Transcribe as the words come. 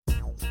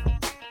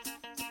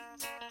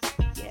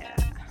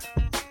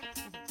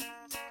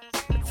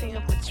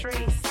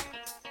PATRICE.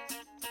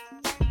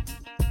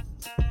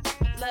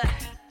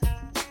 Look.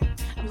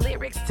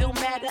 Lyrics do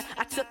matter.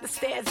 I took the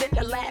stairs and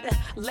the ladder,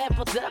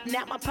 leveled up,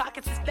 now my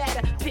pockets is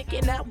fatter.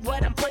 Picking up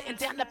what I'm putting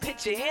down, the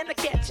picture and the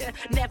catcher.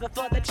 Never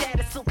for the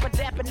chatter, super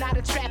dapper, not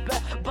a trapper.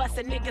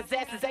 Busting niggas'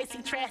 asses,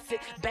 AC transit,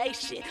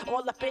 bass shit.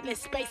 All up in his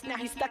space, now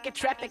he's stuck in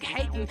traffic,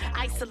 hating,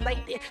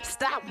 isolated.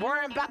 Stop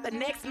worrying about the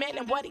next man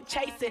and what he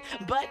chasing.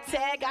 Butt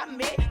tag, I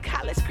met,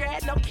 college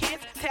grad, no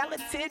kids,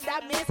 talented,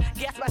 I miss.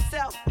 Guess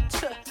myself,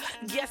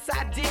 yes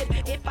I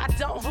did. If I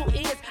don't, who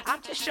is?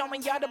 I'm just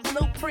showing y'all the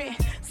blueprint.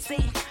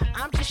 See,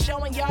 I'm just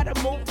showing y'all the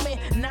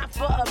movement, not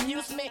for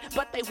amusement,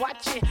 but they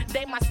watching,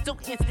 they my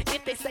students.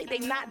 If they say they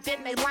not,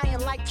 then they lying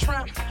like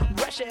Trump,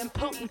 Russia and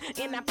Putin,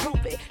 and I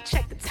prove it.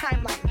 Check the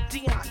timeline,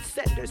 Deion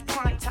Sanders,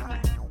 prime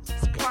time.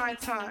 It's prime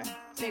time,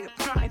 nigga,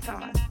 prime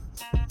time.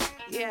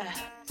 Yeah.